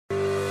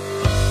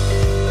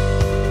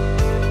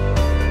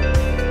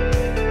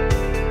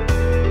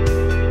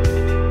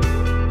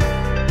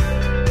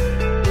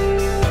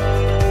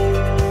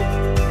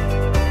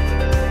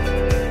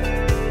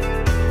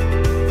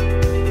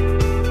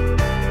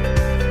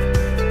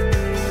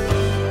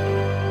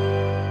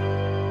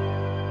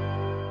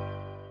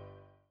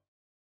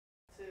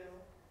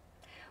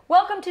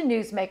Welcome to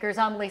Newsmakers.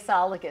 I'm Lisa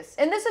Oligas.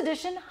 In this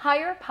edition,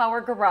 Higher Power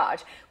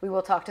Garage. We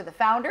will talk to the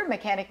founder,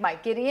 mechanic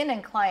Mike Gideon,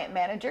 and client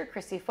manager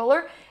Chrissy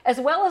Fuller, as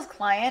well as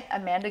client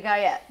Amanda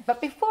Guyette.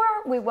 But before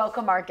we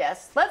welcome our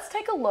guests, let's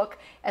take a look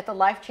at the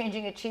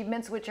life-changing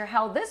achievements which are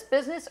how this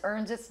business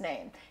earns its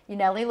name.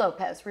 Yaneli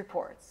Lopez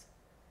reports.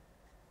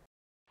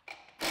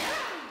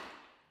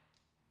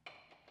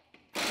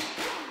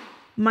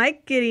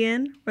 Mike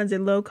Gideon runs a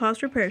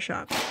low-cost repair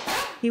shop.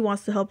 He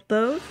wants to help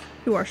those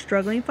who are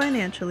struggling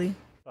financially.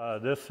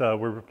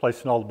 We're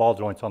replacing all the ball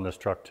joints on this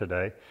truck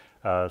today.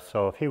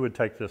 So if he would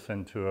take this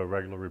into a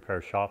regular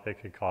repair shop, it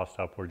could cost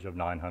upwards of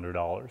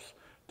 $900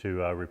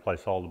 to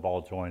replace all the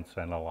ball joints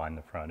and align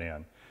the front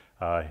end.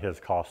 His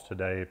cost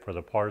today for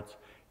the parts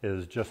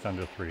is just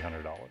under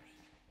 $300.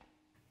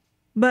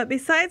 But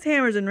besides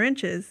hammers and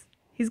wrenches,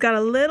 he's got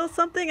a little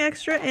something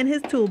extra in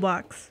his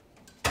toolbox.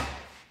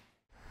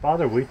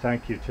 Father, we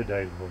thank you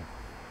today, Lord,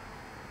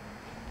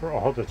 for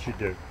all that you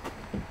do.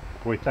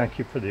 We thank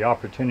you for the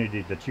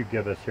opportunity that you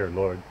give us here,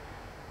 Lord.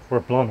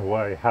 We're blown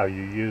away how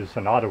you use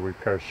an auto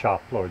repair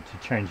shop, Lord, to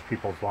change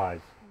people's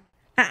lives.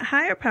 At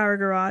Higher Power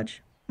Garage,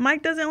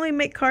 Mike doesn't only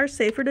make cars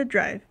safer to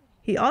drive,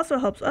 he also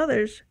helps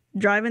others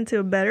drive into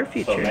a better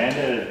future. So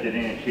Amanda is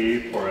getting a key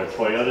for a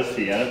Toyota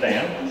Sienna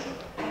van,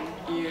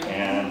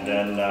 and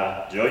then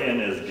Jillian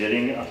is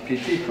getting a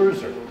PT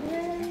Cruiser.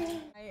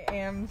 I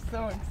am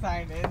so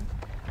excited.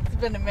 It's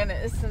been a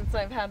minute since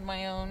I've had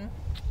my own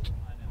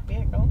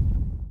vehicle.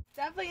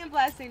 Definitely a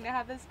blessing to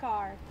have this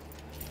car.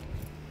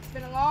 It's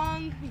been a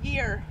long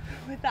year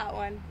with that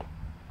one.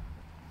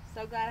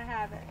 So glad I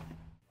have it.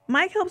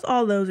 Mike helps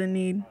all those in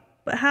need,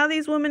 but how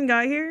these women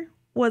got here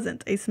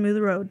wasn't a smooth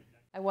road.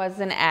 I was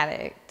an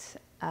addict.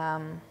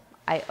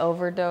 I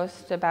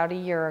overdosed about a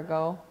year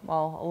ago,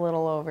 well, a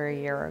little over a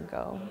year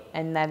ago,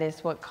 and that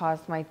is what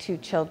caused my two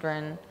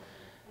children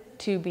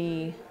to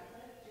be,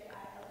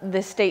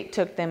 the state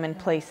took them and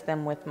placed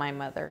them with my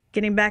mother.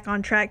 Getting back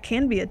on track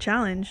can be a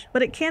challenge,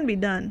 but it can be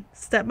done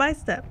step by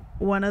step.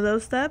 One of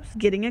those steps,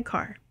 getting a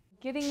car.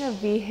 Getting a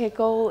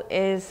vehicle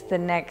is the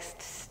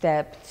next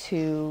step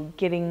to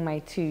getting my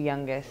two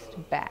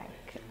youngest back.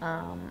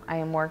 I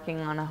am working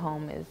on a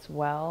home as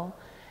well.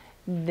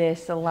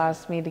 This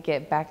allows me to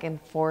get back and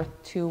forth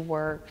to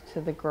work, to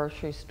the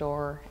grocery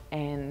store,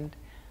 and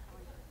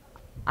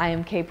I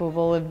am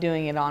capable of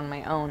doing it on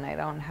my own. I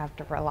don't have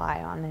to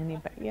rely on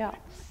anybody else.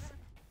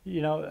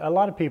 You know, a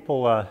lot of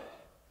people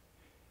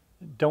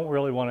don't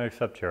really want to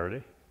accept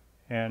charity,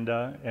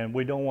 and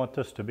we don't want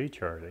this to be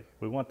charity.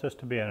 We want this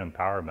to be an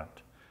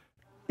empowerment.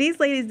 These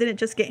ladies didn't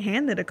just get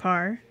handed a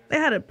car, they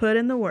had to put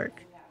in the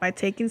work by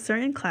taking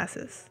certain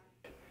classes.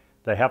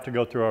 They have to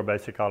go through our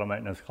basic auto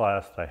maintenance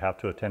class, they have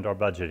to attend our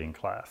budgeting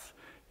class,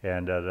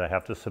 and they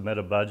have to submit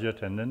a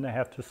budget, and then they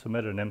have to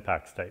submit an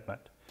impact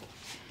statement.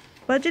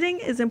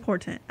 Budgeting is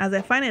important, as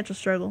a financial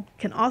struggle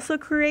can also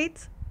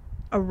create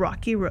a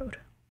rocky road.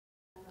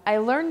 I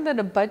learned that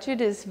a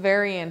budget is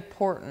very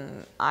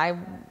important. I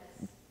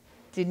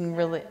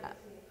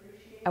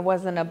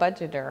wasn't a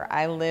budgeter.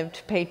 I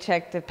lived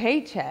paycheck to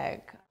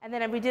paycheck. And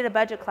then we did a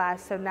budget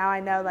class, so now I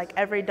know like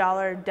every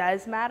dollar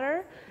does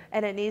matter,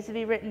 and it needs to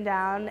be written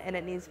down, and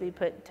it needs to be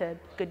put to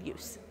good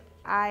use.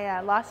 I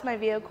lost my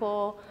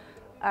vehicle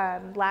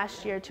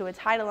last year to a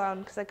title loan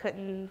because I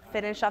couldn't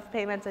finish off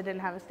payments. I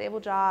didn't have a stable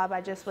job. I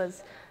just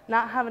was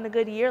not having a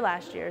good year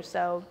last year.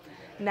 So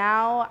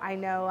now I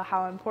know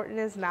how important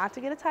it is not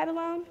to get a title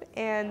loan,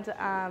 and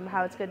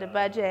how it's good to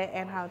budget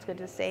and how it's good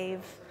to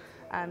save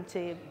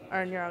to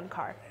earn your own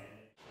car.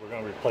 We're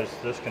going to replace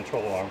this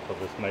control arm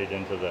because it's made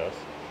into this,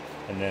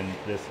 and then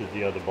this is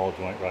the other ball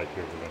joint right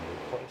here we're going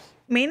to replace.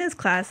 Maintenance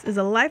class is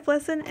a life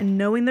lesson in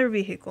knowing their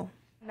vehicle.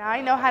 Now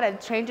I know how to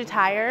change a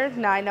tire.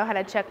 Now I know how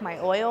to check my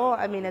oil.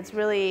 I mean, it's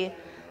really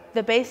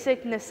the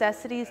basic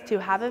necessities to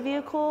have a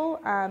vehicle.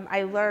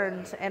 I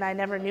learned, and I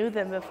never knew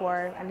them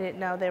before. I didn't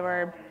know they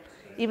were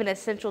even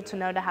essential to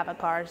know to have a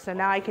car. So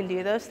now I can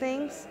do those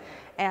things,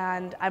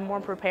 and I'm more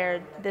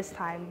prepared this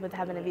time with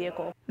having a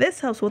vehicle. This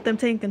helps with them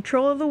taking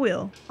control of the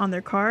wheel on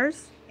their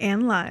cars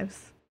and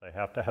lives. They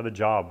have to have a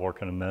job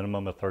working a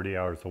minimum of 30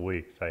 hours a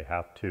week. They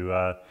have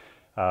to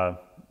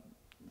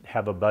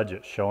have a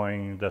budget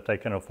showing that they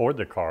can afford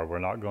the car. We're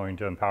not going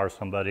to empower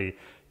somebody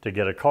to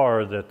get a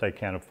car that they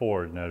can't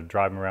afford, you know,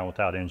 driving around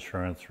without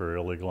insurance or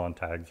illegal on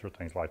tags or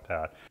things like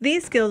that.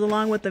 These skills,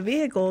 along with the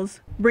vehicles,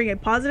 bring a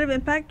positive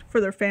impact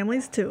for their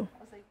families too.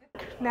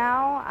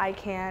 Now I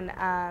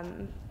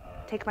can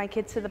take my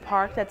kids to the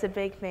park. That's a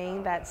big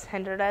thing that's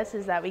hindered us,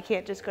 is that we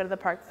can't just go to the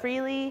park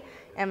freely,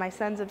 and my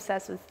son's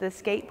obsessed with the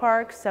skate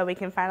park, so we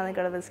can finally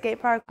go to the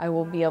skate park. I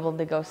will be able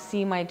to go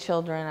see my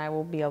children. I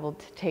will be able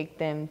to take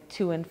them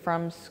to and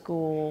from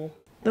school.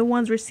 The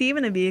ones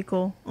receiving a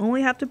vehicle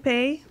only have to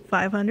pay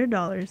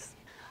 $500.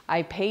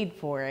 I paid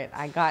for it.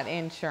 I got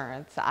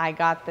insurance. I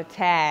got the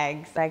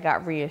tags. I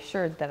got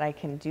reassured that I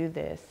can do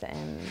this,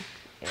 and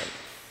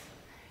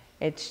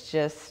it's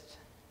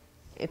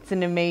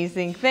an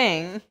amazing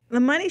thing. The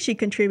money she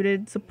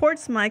contributed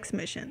supports Mike's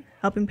mission,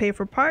 helping pay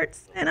for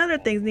parts and other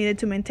things needed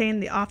to maintain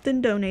the often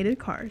donated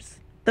cars.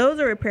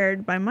 Those are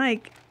repaired by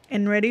Mike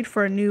and readied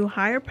for a new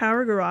higher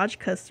power garage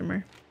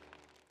customer.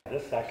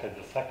 This is actually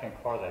the second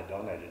car they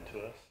donated to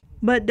us.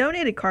 But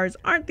donated cars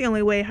aren't the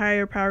only way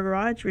Higher Power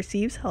Garage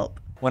receives help.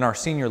 When our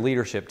senior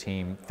leadership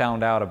team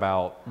found out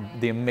about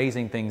the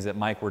amazing things that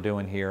Mike were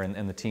doing here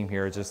and the team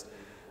here, it's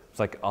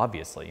like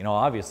obviously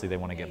they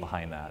want to get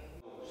behind that.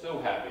 So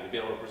happy to be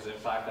able to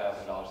present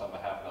 $5,000 on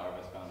behalf of the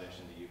Arvest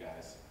Foundation to you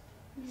guys.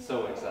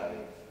 So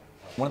exciting.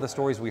 One of the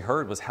stories we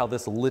heard was how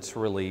this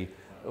literally,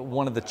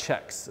 one of the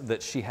checks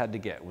that she had to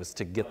get was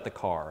to get the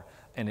car,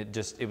 and it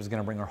was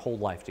going to bring her whole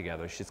life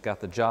together. She's got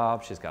the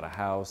job, she's got a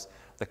house,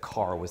 the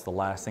car was the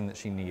last thing that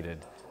she needed,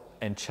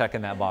 and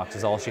checking that box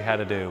is all she had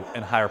to do,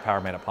 and Higher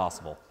Power made it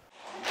possible.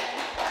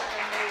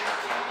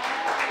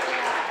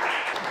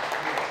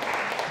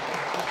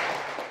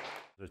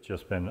 It's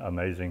just been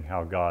amazing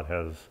how God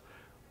has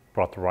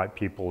brought the right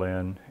people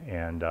in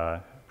and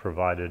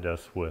provided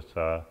us with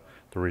the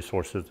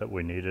resources that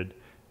we needed,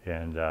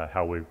 and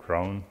how we've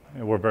grown.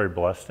 And we're very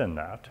blessed in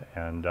that.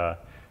 And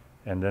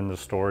then the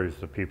stories,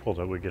 the people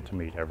that we get to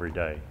meet every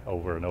day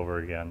over and over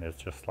again,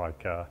 it's just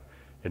like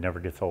it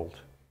never gets old.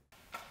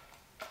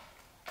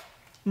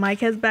 Mike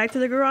heads back to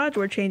the garage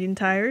where changing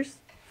tires,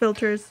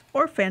 filters,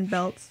 or fan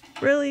belts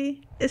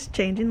really is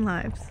changing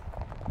lives.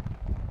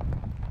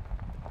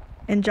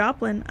 In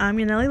Joplin, I'm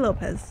Yaneli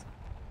Lopez.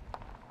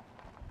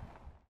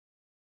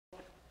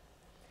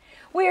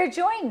 We are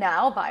joined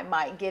now by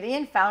Mike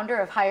Gideon, founder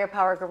of Higher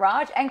Power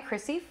Garage, and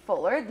Chrissy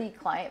Fuller, the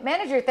client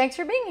manager. Thanks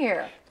for being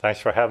here. Thanks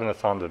for having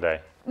us on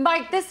today.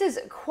 Mike, this is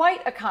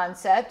quite a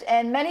concept,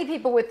 and many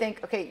people would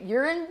think, okay,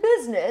 you're in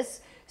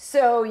business,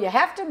 so you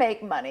have to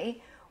make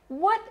money.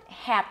 What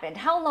happened?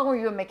 How long were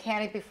you a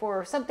mechanic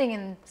before something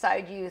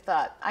inside you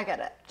thought, I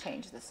gotta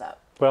change this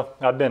up? Well,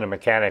 I've been a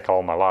mechanic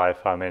all my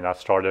life. I mean, I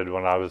started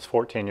when I was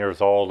 14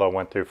 years old. I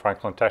went through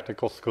Franklin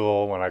Technical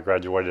School. When I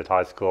graduated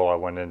high school, I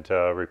went into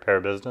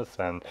repair business,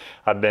 and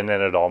I've been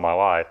in it all my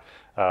life.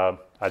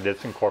 I did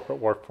some corporate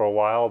work for a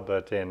while,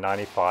 but in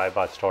 '95,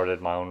 I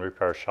started my own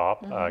repair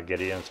shop,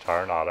 Gideon's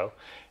Tire and Auto.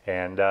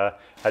 And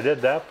I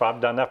did that.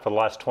 I've done that for the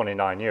last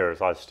 29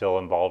 years. I'm still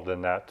involved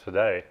in that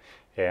today.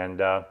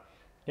 And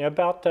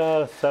about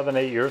 7,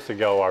 8 years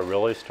ago, I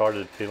really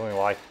started feeling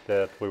like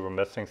that we were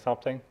missing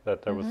something,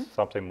 that there was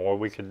something more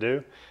we could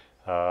do.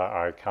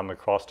 I come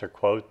across a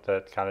quote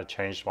that kind of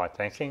changed my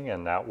thinking,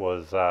 and that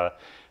was,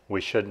 we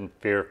shouldn't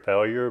fear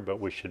failure, but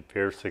we should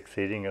fear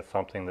succeeding at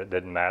something that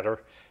didn't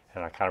matter.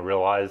 And I kind of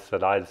realized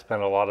that I'd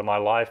spent a lot of my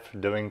life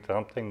doing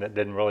something that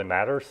didn't really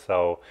matter.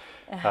 So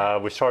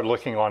we started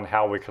looking on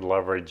how we could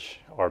leverage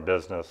our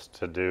business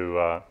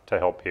to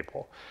help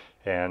people.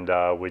 And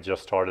we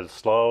just started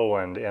slow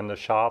and in the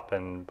shop,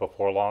 and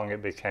before long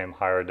it became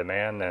higher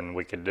demand than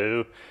we could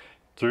do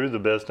through the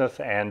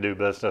business and do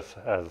business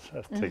as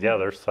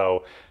together.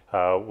 So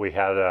we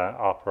had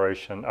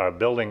a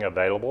building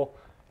available,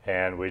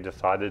 and we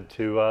decided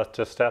to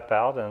step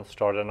out and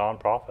start a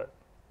nonprofit.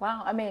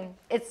 Wow, I mean,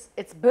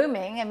 it's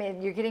booming. I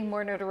mean, you're getting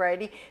more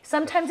notoriety.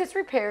 Sometimes it's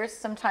repairs,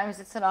 sometimes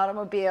it's an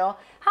automobile.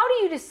 How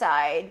do you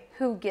decide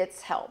who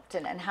gets helped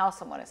and how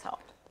someone is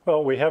helped?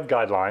 Well, we have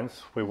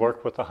guidelines. We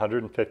work with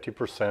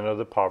 150% of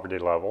the poverty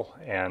level,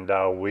 and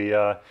we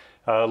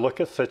look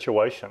at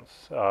situations.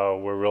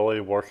 We're really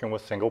working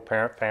with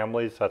single-parent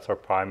families. That's our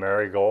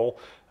primary goal.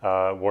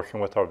 Working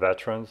with our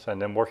veterans,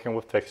 and then working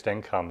with fixed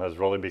income has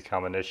really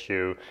become an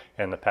issue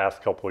in the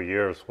past couple of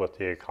years with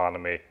the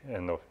economy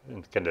and the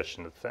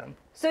condition it's in.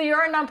 So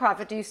you're a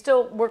nonprofit. Do you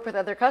still work with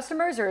other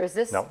customers, or is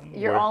this,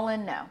 you're all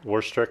in now?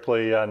 We're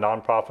strictly a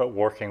nonprofit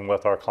working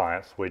with our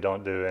clients. We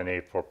don't do any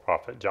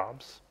for-profit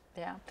jobs.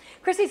 Yeah.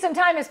 Chrissy, some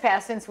time has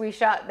passed since we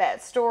shot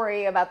that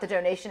story about the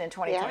donation in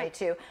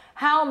 2022. Yeah.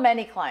 How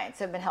many clients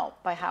have been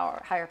helped by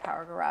Higher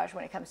Power Garage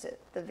when it comes to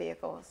the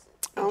vehicles?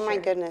 Oh my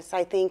goodness,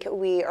 I think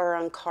we are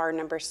on car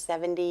number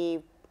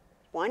 71?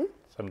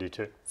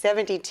 72.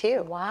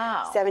 72.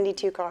 Wow.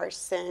 72 cars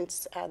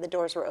since the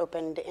doors were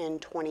opened in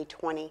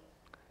 2020.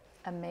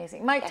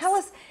 Amazing. Mike, tell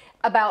us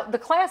about the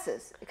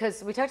classes,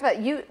 because we talked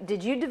about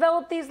did you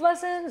develop these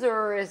lessons,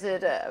 or is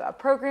it a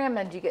program,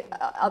 and do you get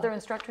other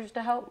instructors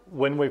to help?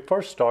 When we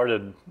first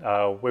started,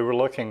 we were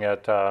looking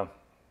at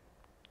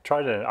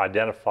trying to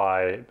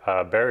identify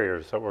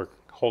barriers that were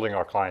holding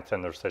our clients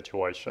in their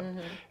situation.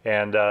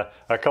 And a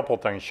couple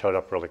of things showed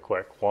up really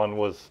quick. One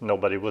was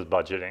nobody was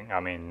budgeting. I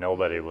mean,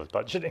 nobody was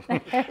budgeting.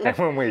 And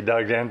when we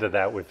dug into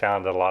that, we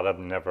found that a lot of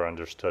them never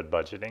understood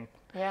budgeting.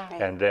 Yeah.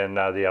 And then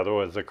the other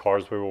was the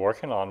cars we were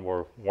working on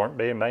weren't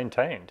being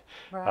maintained.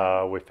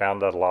 Right. We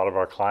found that a lot of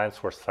our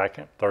clients were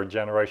second, third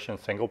generation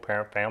single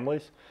parent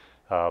families.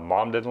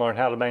 Mom didn't learn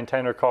how to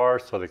maintain her car,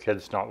 so the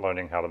kids not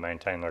learning how to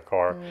maintain their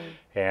car.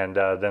 And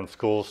then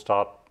schools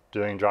stopped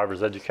doing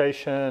driver's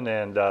education,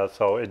 and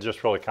so it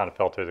just really kind of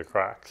fell through the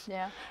cracks.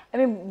 Yeah, I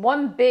mean,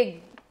 one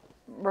big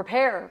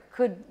repair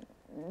could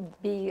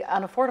be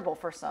unaffordable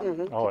for some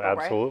people, Oh,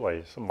 absolutely.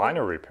 Right? Some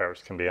minor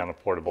repairs can be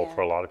unaffordable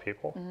for a lot of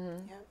people.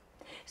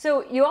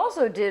 So you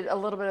also did a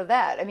little bit of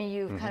that. I mean,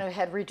 you've kind of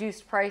had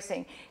reduced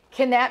pricing.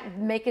 Can that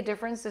make a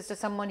difference as to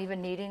someone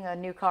even needing a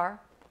new car?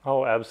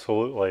 Oh,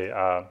 absolutely.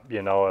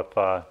 You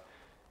know,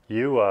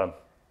 you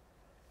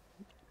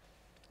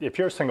if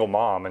you're a single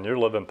mom and you're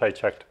living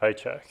paycheck to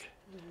paycheck,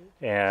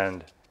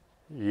 and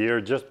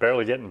you're just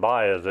barely getting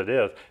by as it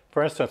is.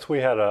 For instance, we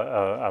had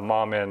a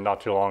mom in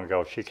not too long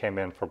ago. She came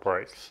in for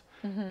brakes.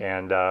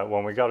 And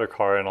when we got her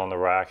car in on the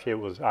rack, it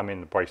was, I mean,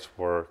 the brakes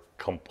were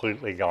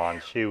completely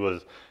gone. She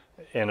was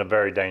in a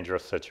very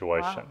dangerous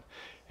situation. Wow.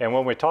 And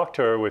when we talked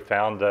to her, we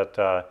found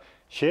that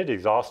she had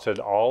exhausted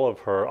all of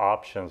her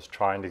options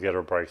trying to get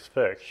her brakes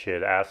fixed. She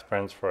had asked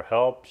friends for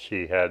help.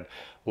 She had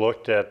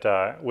looked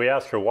at, we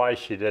asked her why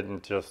she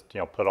didn't just, you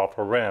know, put off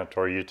her rent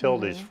or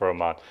utilities for a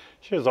month.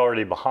 She was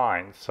already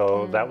behind,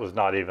 so that was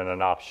not even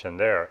an option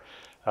there.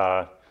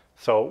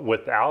 So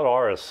without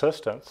our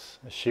assistance,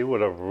 she would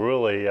have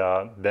really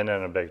been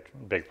in a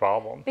big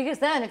problem. Because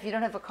then if you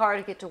don't have a car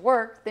to get to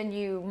work, then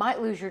you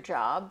might lose your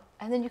job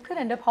and then you could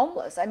end up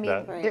homeless. I mean,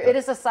 it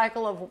is a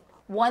cycle of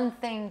one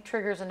thing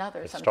triggers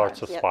another It sometimes.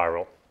 starts a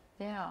spiral.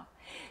 Yeah.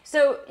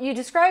 So you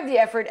describe the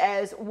effort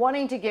as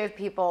wanting to give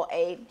people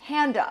a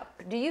hand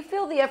up. Do you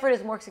feel the effort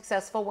is more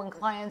successful when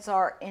clients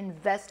are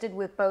invested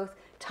with both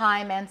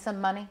time and some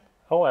money?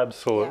 Oh,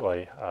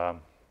 absolutely.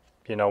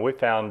 You know, we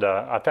found,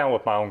 I found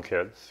with my own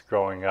kids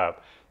growing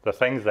up, the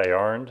things they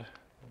earned,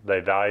 they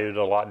valued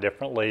a lot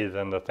differently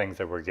than the things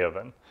they were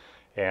given.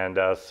 And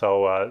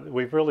so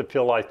we really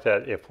feel like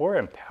that if we're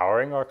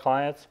empowering our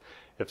clients,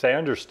 if they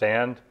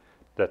understand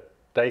that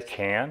they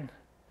can,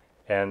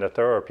 and that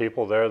there are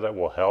people there that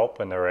will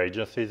help and there are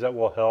agencies that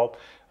will help,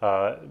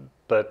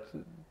 but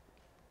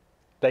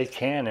they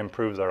can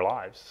improve their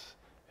lives.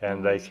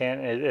 And they can,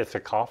 it's a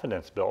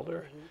confidence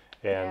builder.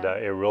 And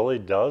it really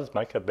does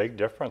make a big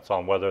difference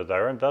on whether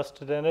they're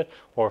invested in it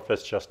or if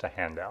it's just a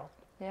handout.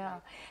 Yeah.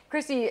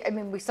 Chrissy, I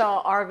mean, we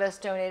saw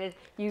Arvest donated.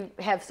 You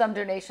have some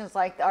donations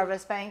like the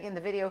Arvest Bank in the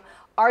video.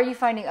 Are you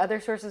finding other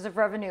sources of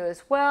revenue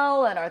as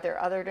well? And are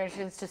there other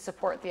donations to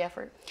support the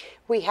effort?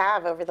 We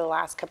have, over the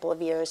last couple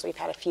of years, we've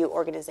had a few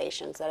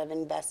organizations that have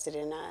invested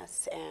in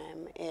us,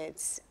 and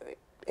it's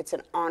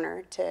an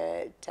honor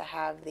to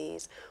have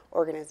these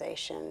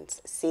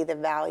organizations see the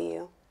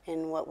value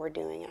in what we're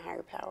doing at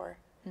Higher Power.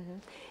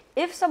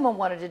 If someone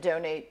wanted to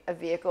donate a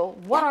vehicle,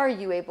 what are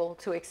you able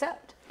to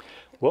accept?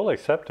 We'll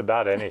accept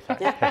about anything.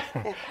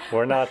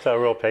 We're not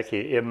real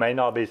picky. It may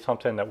not be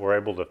something that we're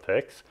able to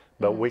fix,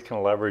 but we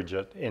can leverage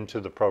it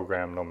into the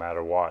program no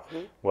matter what.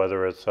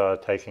 Whether it's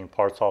taking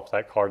parts off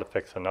that car to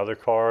fix another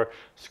car,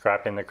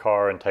 scrapping the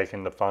car and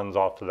taking the funds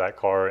off of that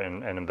car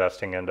and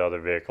investing into other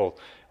vehicles.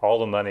 All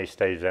the money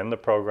stays in the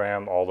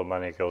program. All the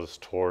money goes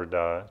toward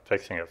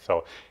fixing it.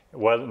 So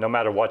no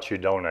matter what you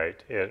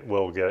donate, it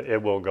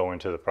will go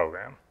into the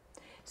program.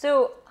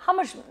 So how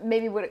much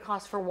maybe would it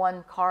cost for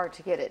one car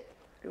to get it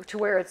to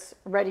where it's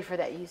ready for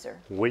that user?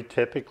 We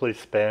typically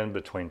spend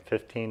between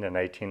 $1,500 and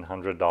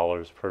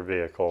 $1,800 per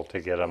vehicle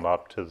to get them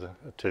up to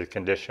the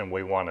condition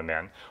we want them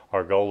in.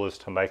 Our goal is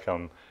to make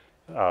them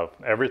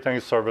everything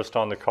serviced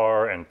on the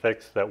car and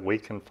fixed that we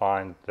can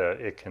find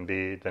that it can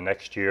be the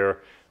next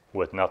year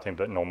with nothing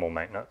but normal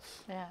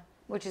maintenance. Yeah,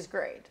 which is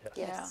great.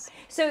 Yes.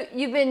 Yeah. So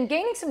you've been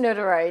gaining some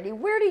notoriety.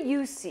 Where do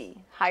you see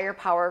Higher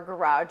Power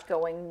Garage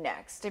going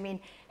next? I mean,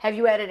 have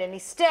you added any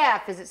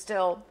staff? Is it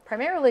still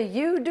primarily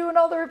you doing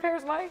all the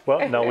repairs, Mike?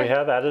 Well, no, we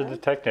have added a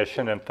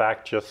technician. In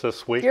fact, just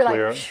this week You're like,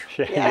 we're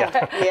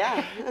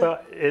Yeah.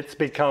 Well, it's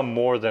become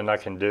more than I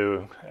can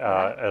do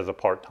as a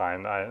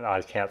part-time.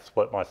 I can't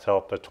split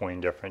myself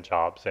between different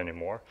jobs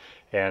anymore.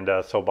 And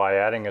so by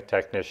adding a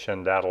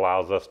technician, that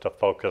allows us to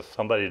focus,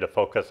 somebody to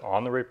focus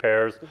on the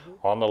repairs,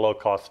 on the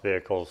low-cost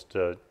vehicles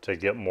to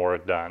get more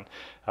done.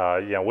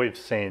 You know, we've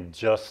seen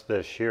just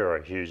this year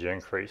a huge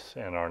increase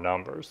in our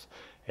numbers.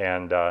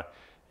 And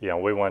you know,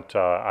 we went,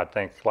 I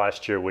think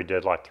last year we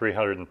did like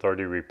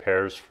 330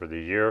 repairs for the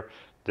year.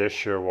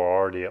 This year we're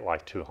already at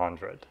like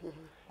 200.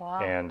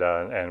 Wow.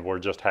 And we're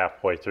just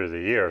halfway through the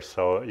year.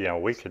 So, you know,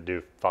 we could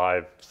do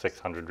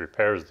 500-600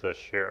 repairs this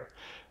year.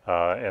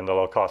 In the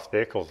low-cost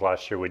vehicles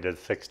last year we did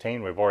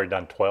 16. We've already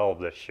done 12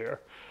 this year.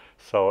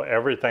 So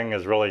everything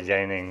is really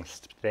gaining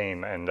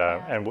steam, and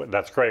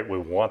that's great. We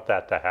want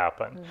that to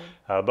happen,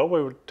 but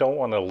we don't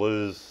want to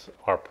lose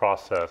our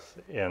process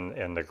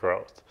in the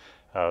growth.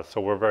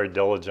 So we're very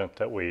diligent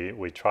that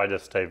we try to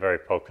stay very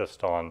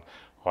focused on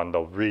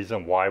the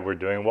reason why we're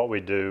doing what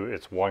we do.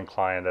 It's one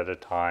client at a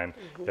time.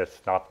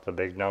 It's not the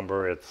big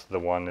number. It's the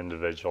one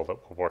individual that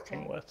we're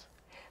working with.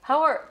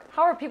 How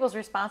are people's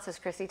responses,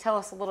 Chrissy? Tell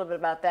us a little bit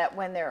about that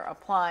when they're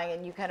applying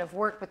and you kind of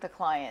work with the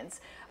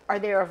clients. Are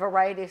there a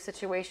variety of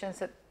situations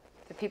that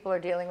the people are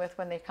dealing with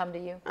when they come to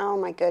you? Oh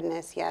my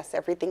goodness, yes,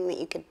 everything that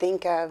you could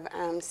think of.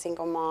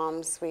 Single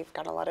moms, we've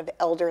got a lot of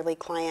elderly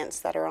clients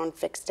that are on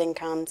fixed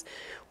incomes.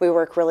 We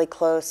work really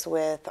close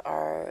with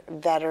our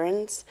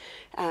veterans.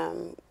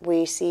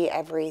 We see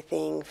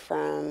everything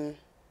from,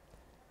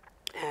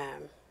 I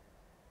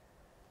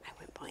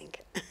went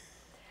blank.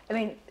 I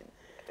mean,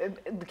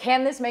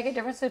 can this make a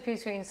difference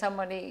between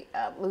somebody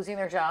losing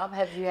their job?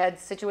 Have you had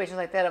situations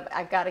like that of,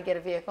 I've got to get a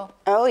vehicle?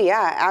 Oh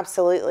yeah,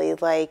 absolutely.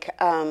 Like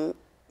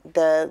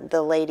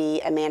the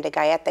lady, Amanda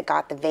Guyette, that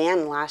got the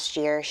van last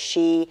year,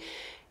 she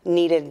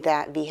needed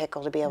that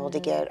vehicle to be able to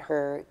get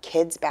her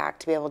kids back,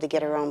 to be able to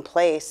get her own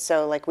place.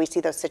 So like we see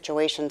those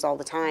situations all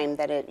the time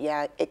that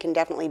it can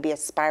definitely be a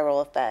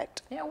spiral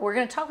effect. Yeah, we're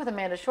going to talk with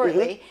Amanda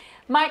shortly.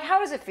 Mike, how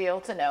does it feel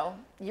to know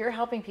you're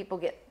helping people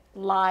get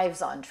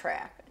lives on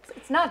track?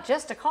 It's not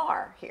just a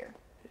car here.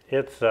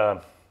 It's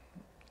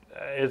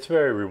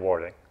very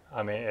rewarding.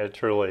 I mean, it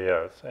truly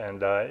is.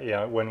 And you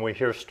know, when we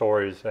hear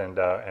stories and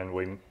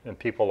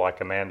people like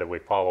Amanda we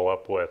follow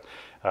up with.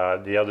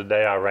 The other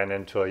day I ran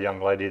into a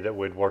young lady that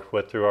we'd worked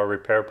with through our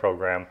repair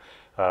program.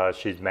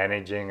 She's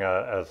managing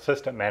an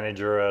assistant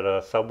manager at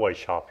a Subway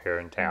shop here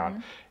in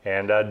town,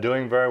 and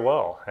doing very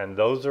well. And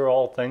those are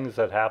all things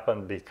that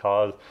happen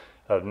because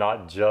of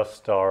not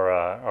just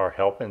our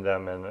helping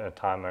them in a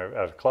time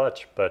of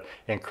clutch, but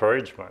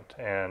encouragement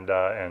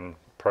and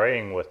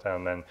praying with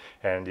them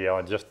and you know,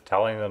 just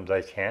telling them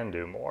they can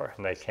do more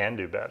and they can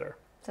do better.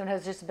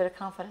 Sometimes just a bit of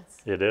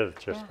confidence. It is,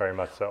 just very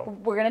much so.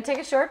 We're going to take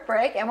a short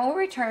break, and when we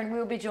return, we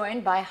will be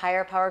joined by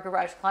Higher Power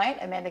Garage client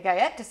Amanda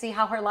Guyette to see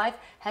how her life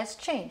has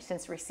changed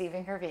since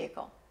receiving her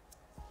vehicle.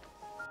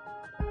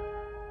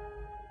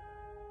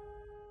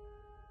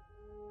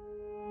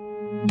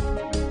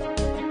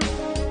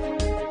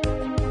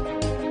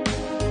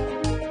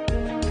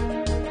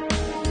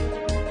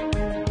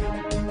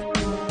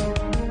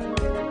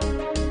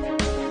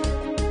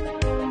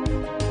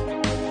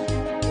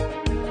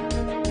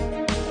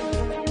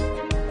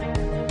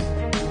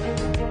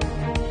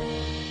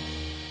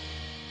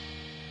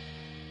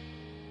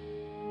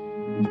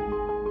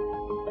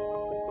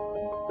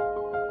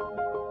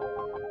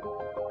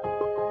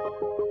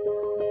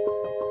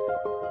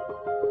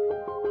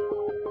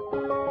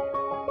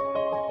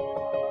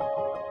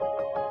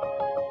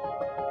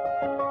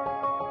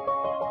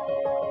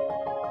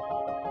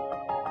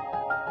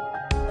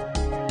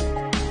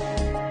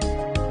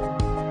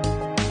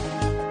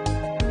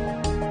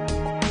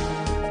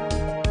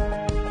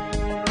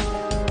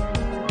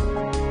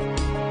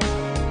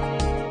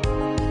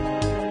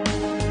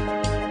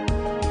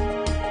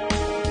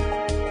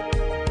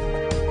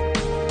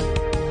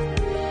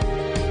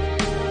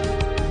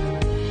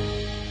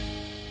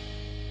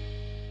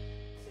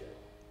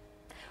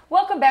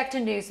 Welcome back to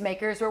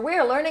Newsmakers, where we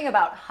are learning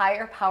about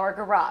Higher Power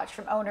Garage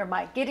from owner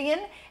Mike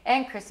Gideon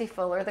and Chrissy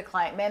Fuller, the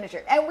client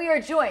manager. And we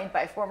are joined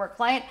by former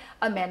client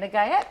Amanda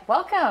Guyette.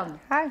 Welcome.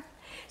 Hi.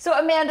 So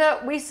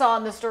Amanda, we saw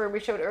in the story we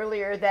showed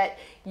earlier that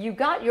you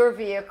got your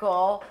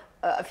vehicle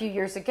a few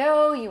years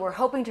ago. You were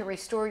hoping to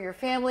restore your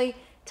family.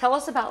 Tell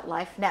us about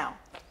life now.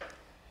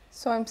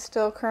 So I'm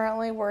still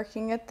currently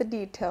working at the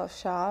detail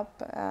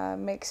shop.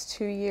 Makes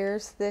 2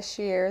 years this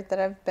year that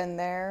I've been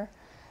there.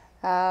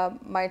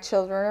 My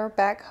children are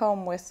back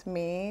home with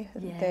me.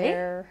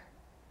 Yay.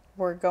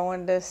 We're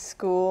going to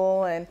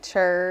school and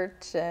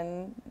church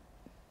and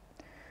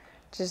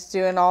just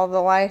doing all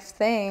the life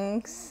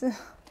things.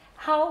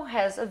 How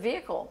has a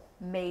vehicle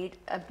made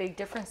a big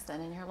difference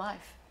then in your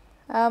life?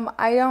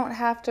 I don't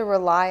have to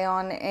rely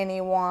on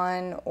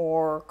anyone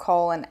or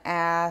call and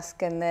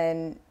ask and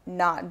then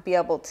not be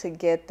able to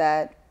get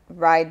that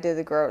ride to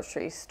the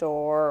grocery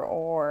store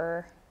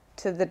or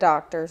to the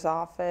doctor's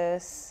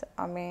office.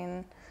 I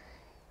mean,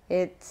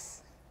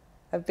 it's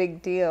a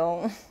big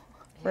deal,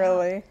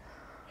 really.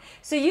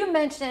 So you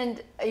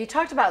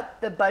talked about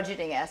the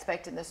budgeting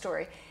aspect in the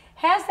story.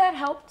 Has that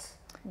helped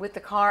with the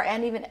car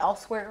and even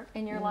elsewhere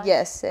in your life?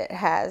 Yes, it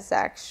has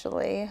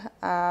actually.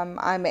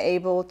 I'm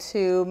able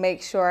to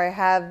make sure I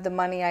have the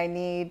money I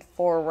need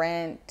for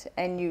rent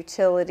and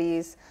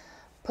utilities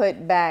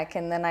put back,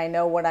 and then I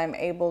know what I'm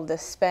able to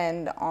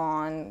spend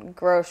on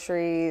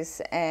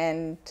groceries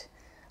and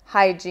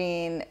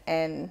hygiene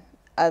and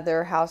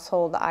other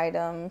household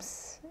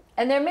items.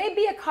 And there may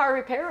be a car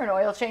repair and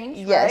oil change,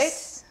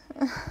 yes.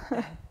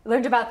 right?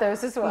 Learned about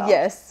those as well.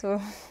 Yes.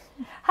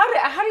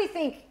 How do you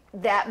think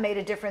that made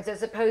a difference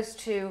as opposed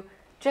to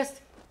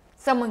just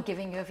someone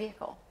giving you a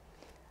vehicle?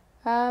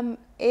 I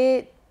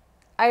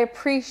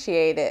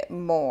appreciate it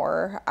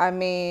more. I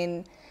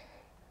mean,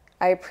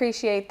 I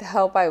appreciate the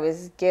help I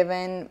was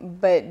given,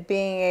 but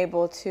being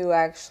able to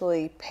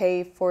actually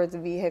pay for the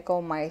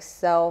vehicle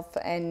myself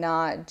and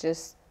not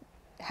just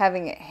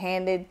having it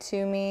handed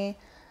to me,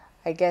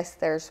 I guess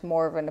there's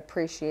more of an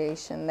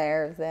appreciation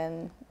there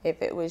than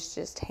if it was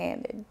just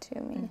handed to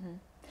me. Mm-hmm.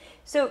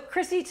 So,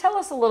 Chrissy, tell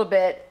us a little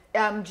bit.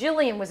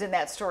 Jillian was in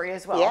that story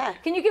as well. Yeah.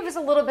 Can you give us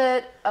a little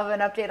bit of an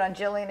update on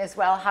Jillian as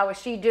well? How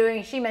is she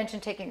doing? She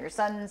mentioned taking her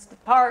sons to the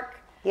park.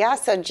 Yeah,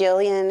 so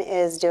Jillian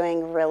is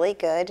doing really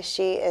good.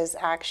 She is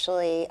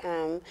actually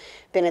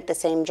been at the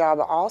same job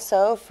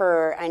also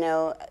for, I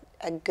know,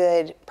 a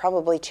good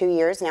probably 2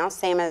 years now,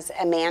 same as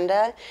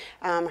Amanda.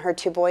 Her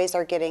 2 boys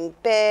are getting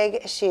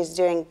big. She's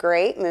doing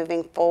great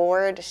moving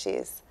forward.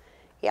 She's,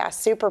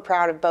 super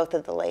proud of both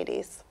of the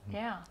ladies.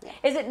 Yeah.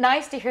 Is it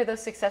nice to hear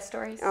those success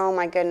stories? Oh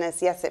my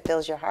goodness, yes, it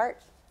fills your heart.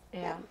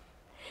 Yeah.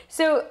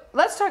 So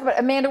let's talk about,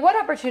 Amanda, what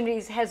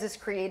opportunities has this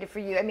created for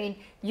you? I mean,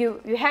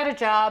 you had a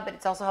job, but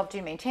it's also helped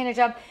you maintain a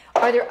job.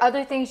 Are there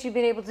other things you've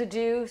been able to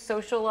do,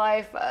 social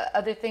life,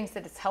 other things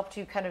that it's helped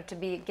you kind of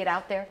get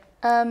out there?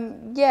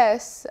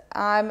 Yes,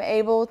 I'm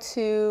able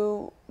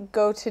to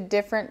go to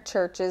different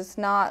churches.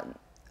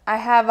 I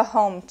have a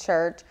home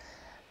church,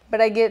 but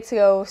I get to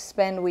go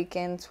spend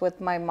weekends with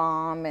my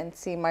mom and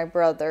see my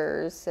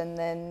brothers. And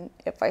then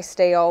if I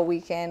stay all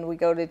weekend, we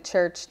go to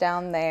church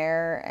down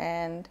there,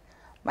 and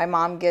my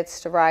mom gets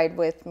to ride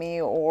with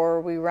me,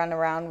 or we run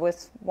around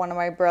with one of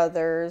my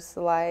brothers.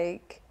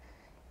 Like,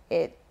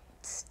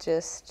 it's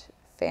just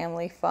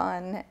family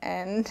fun,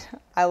 and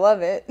I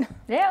love it.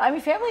 Yeah, I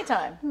mean, family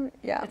time.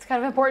 Yeah. It's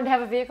kind of important to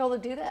have a vehicle to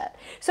do that.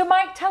 So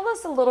Mike, tell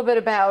us a little bit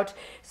about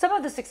some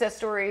of the success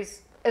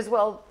stories as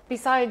well,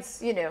 besides,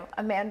 you know,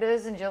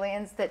 Amanda's and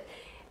Jillian's,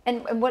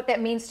 and what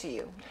that means to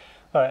you.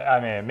 I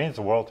mean, it means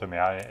the world to me.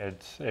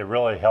 It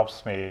really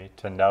helps me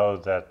to know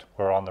that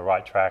we're on the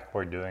right track.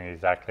 We're doing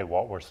exactly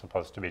what we're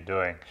supposed to be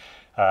doing,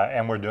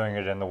 and we're doing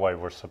it in the way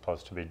we're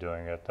supposed to be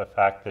doing it. The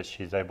fact that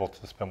she's able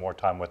to spend more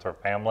time with her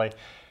family,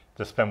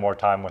 to spend more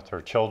time with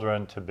her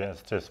children,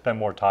 to spend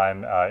more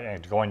time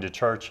and going to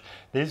church,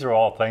 these are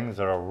all things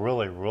that are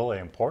really, really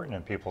important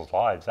in people's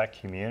lives. That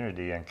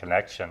community and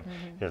connection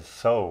is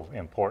so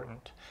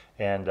important.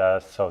 And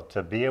so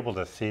to be able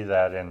to see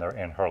that in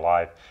her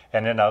life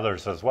and in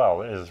others as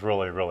well is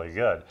really, really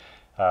good.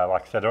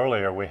 Like I said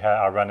earlier,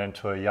 I ran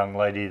into a young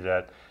lady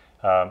that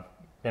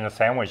in a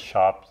sandwich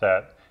shop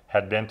that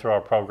had been through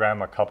our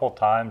program a couple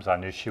times. I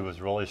knew she was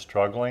really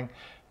struggling,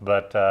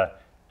 but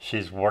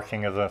she's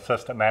working as an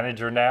assistant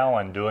manager now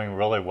and doing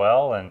really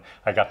well. And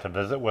I got to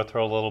visit with her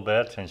a little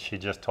bit, and she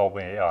just told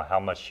me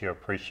how much she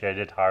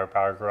appreciated Higher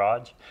Power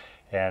Garage.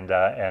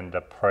 And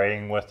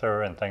praying with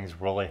her and things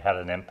really had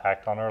an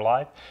impact on her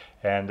life.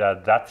 And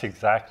that's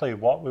exactly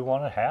what we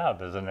want to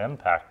have, is an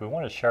impact. We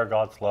want to share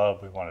God's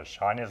love. We want to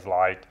shine His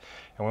light.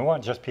 And we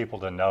want just people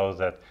to know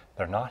that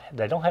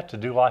they don't have to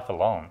do life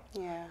alone.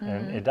 Yeah.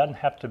 And it doesn't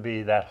have to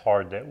be that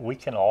hard, that we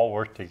can all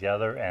work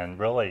together and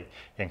really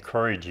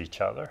encourage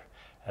each other.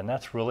 And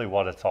that's really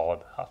what it's all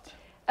about.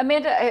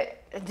 Amanda,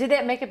 did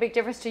that make a big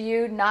difference to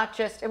you?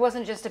 It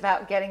wasn't just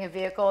about getting a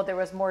vehicle, there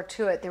was more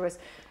to it. There was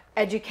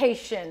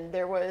education,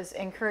 there was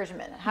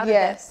encouragement. How did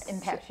that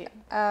impact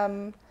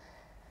you?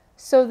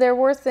 So there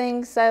were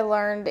things I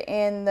learned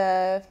in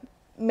the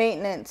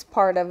maintenance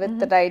part of it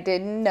that I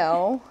didn't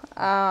know.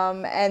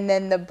 And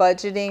then the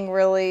budgeting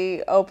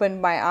really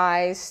opened my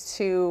eyes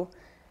to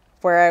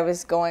where I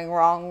was going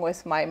wrong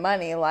with my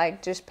money,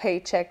 like just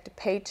paycheck to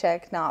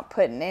paycheck, not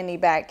putting any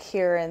back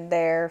here and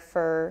there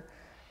for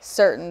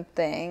certain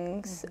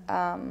things.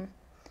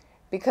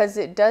 Because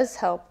it does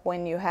help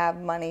when you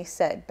have money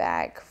set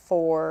back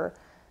for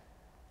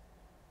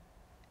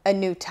a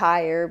new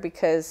tire,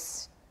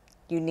 because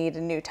you need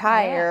a new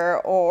tire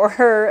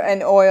or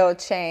an oil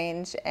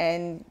change,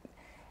 and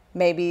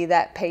maybe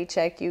that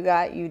paycheck you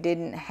got, you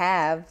didn't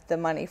have the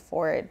money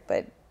for it,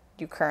 but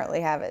you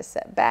currently have it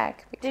set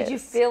back. Did you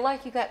feel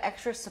like you got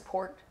extra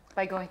support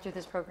by going through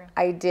this program?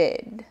 I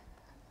did.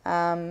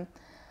 I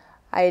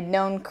had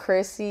known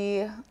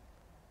Chrissy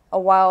a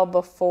while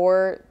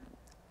before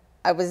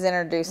I was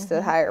introduced to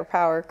the Higher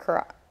Power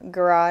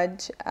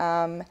Garage,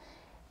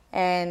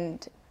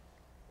 and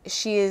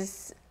she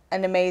is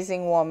an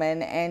amazing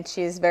woman, and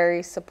she is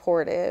very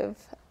supportive.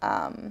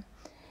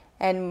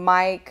 And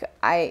Mike,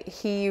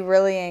 he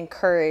really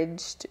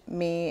encouraged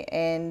me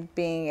in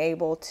being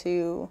able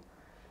to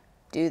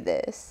do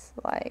this.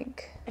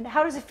 And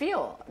how does it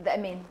feel? I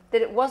mean,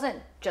 that it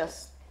wasn't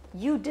just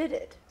you did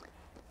it.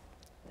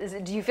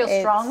 Do you feel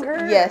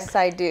stronger? Yes,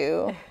 I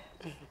do.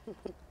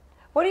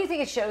 What do you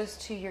think it shows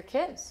to your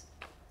kids?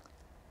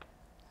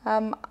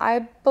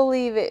 I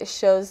believe it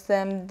shows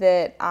them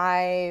that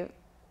I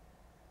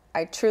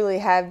truly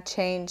have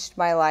changed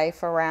my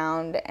life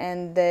around,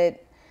 and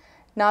that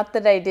not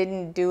that I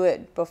didn't do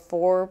it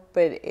before,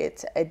 but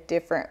it's a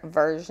different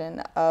version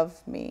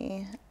of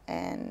me,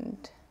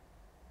 and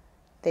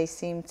they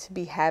seem to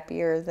be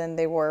happier than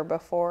they were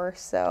before.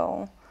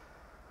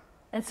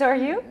 And so are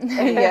you?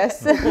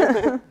 Yes.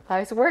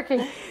 Life's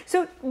working.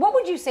 So what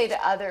would you say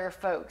to other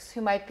folks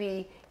who might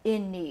be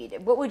in need?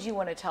 What would you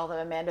want to tell them,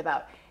 Amanda,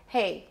 about,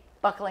 hey,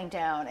 buckling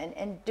down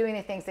and doing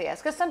the things they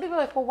ask? Because some people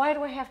are like, well, why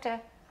do I have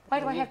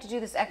to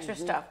do this extra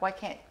stuff? Why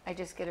can't I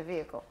just get a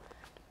vehicle?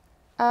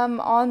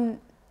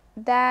 On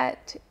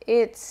that,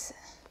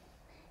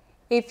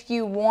 if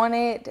you want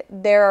it,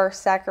 there are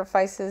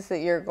sacrifices that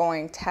you're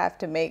going to have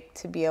to make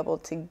to be able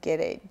to get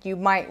it. You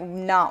might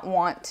not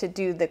want to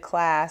do the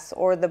class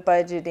or the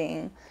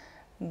budgeting,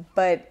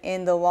 but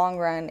in the long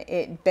run,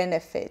 it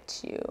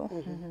benefits you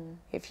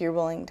if you're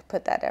willing to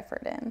put that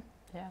effort in.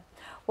 Yeah.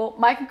 Well,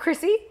 Mike and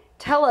Chrissy,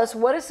 tell us,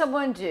 what does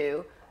someone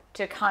do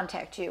to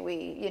contact you?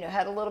 We,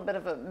 had a little bit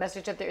of a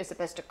message up there. Is it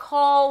best to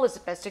call? Is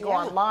it best to go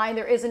online?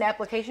 There is an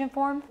application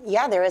form?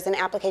 Yeah, there is an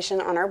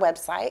application on our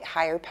website,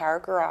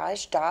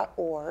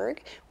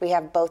 higherpowergarage.org. We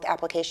have both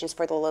applications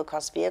for the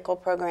low-cost vehicle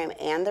program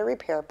and the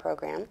repair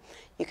program.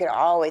 You could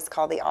always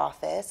call the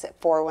office at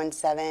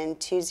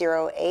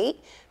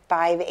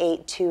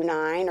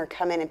 417-208-5829 or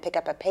come in and pick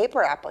up a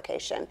paper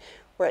application.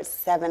 We're at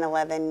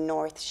 711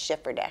 North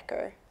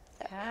Schifferdecker.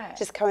 Okay.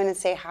 Just come in and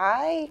say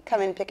hi,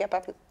 come in and pick up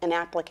an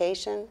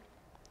application.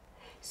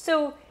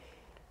 So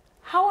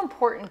how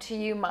important to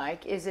you,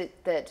 Mike, is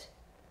it that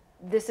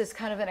this is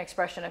kind of an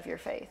expression of your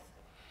faith?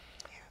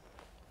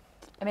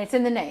 I mean, it's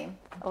in the name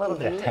a little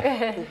bit.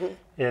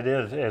 It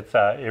is.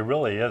 It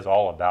really is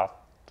all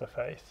about the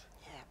faith.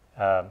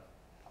 Yeah.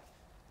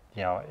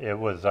 It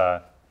was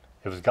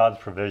God's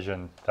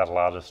provision that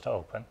allowed us to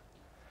open.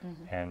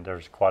 And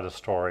there's quite a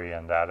story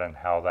in that and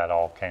how that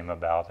all came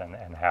about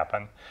and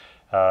happened.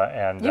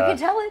 And you can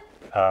tell it.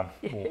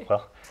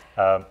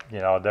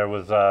 There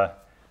was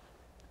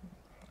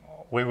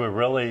we were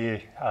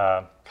really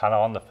kind of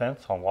on the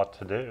fence on what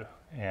to do,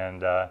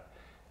 and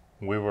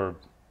we were,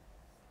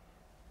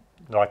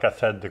 like I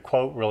said, the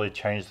quote really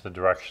changed the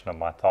direction of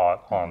my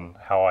thought on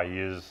how I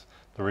use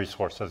the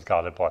resources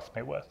God had blessed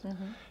me with,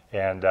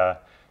 and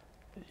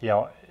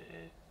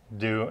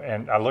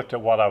and I looked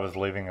at what I was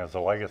leaving as a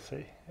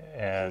legacy,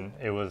 and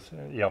it was,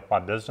 if my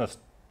business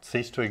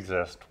ceased to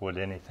exist, would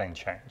anything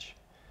change?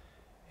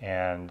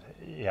 And,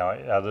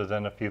 other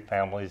than a few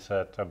families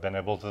that I've been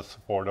able to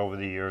support over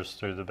the years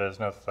through the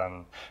business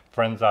and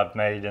friends I've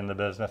made in the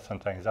business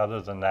and things, other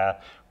than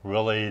that,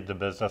 really the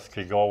business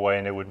could go away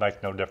and it would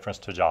make no difference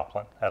to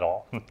Joplin at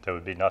all. There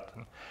would be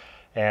nothing.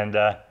 And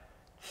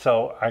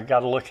so I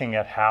got looking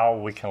at how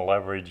we can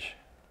leverage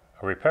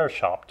a repair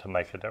shop to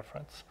make a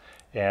difference.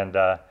 And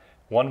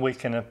one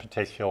weekend in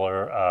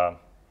particular,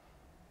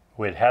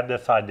 we had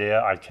this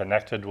idea. I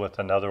connected with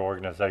another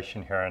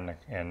organization here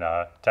in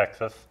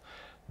Texas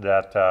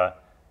that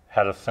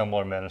had a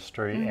similar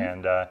ministry,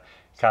 and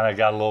kind of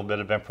got a little bit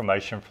of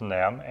information from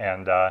them,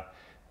 and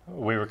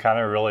we were kind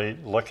of really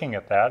looking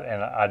at that.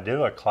 And I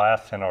do a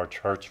class in our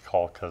church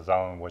called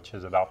Kazone, which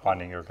is about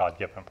finding your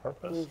God-given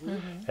purpose.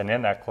 And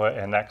in that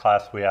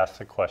class, we asked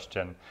the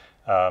question,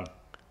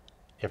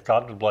 if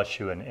God would bless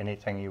you in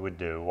anything you would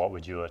do, what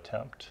would you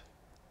attempt?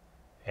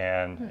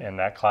 And in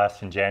that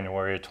class in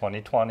January of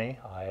 2020,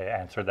 I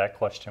answered that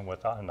question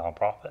with a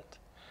nonprofit.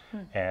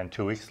 And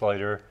 2 weeks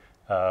later,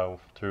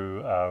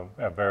 through a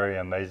very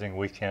amazing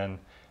weekend,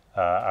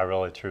 I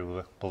really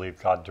truly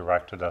believe God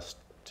directed us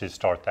to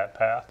start that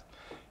path.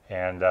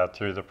 And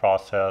through the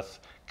process,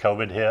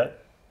 COVID hit.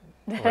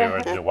 We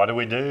were, what do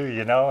we do,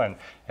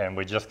 and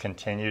we just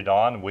continued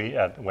on.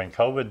 When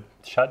COVID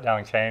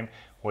shutdown came,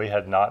 we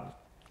had not,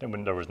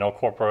 there was no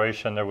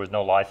corporation, there was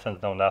no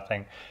license, no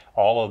nothing.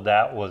 All of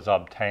that was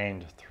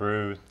obtained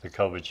through the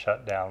COVID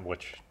shutdown,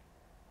 which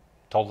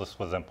told us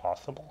was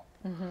impossible.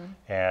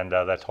 And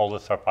that told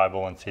us our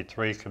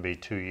 501c3 could be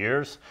 2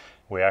 years.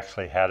 We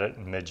actually had it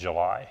in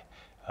mid-July.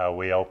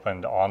 We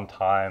opened on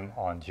time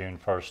on June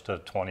 1st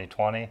of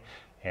 2020,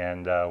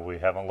 and we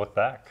haven't looked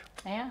back.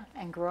 Yeah,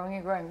 and growing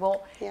and growing.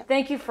 Well,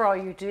 thank you for all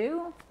you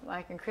do,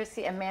 Mike and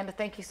Chrissy. Amanda,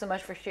 thank you so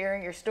much for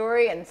sharing your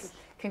story, and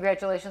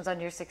congratulations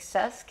on your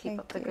success. Keep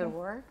up the good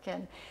work.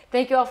 And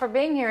thank you all for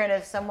being here. And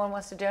if someone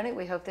wants to donate,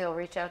 we hope they'll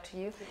reach out to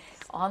you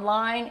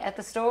online, at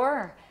the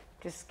store.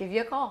 Just give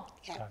you a call.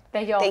 Yeah.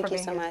 Thank you all for being here.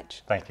 Thank you so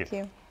much. Thank you.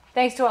 Thank you.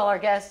 Thanks to all our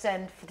guests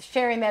and for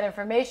sharing that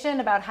information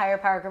about Higher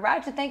Power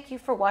Garage, and thank you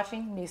for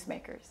watching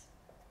Newsmakers.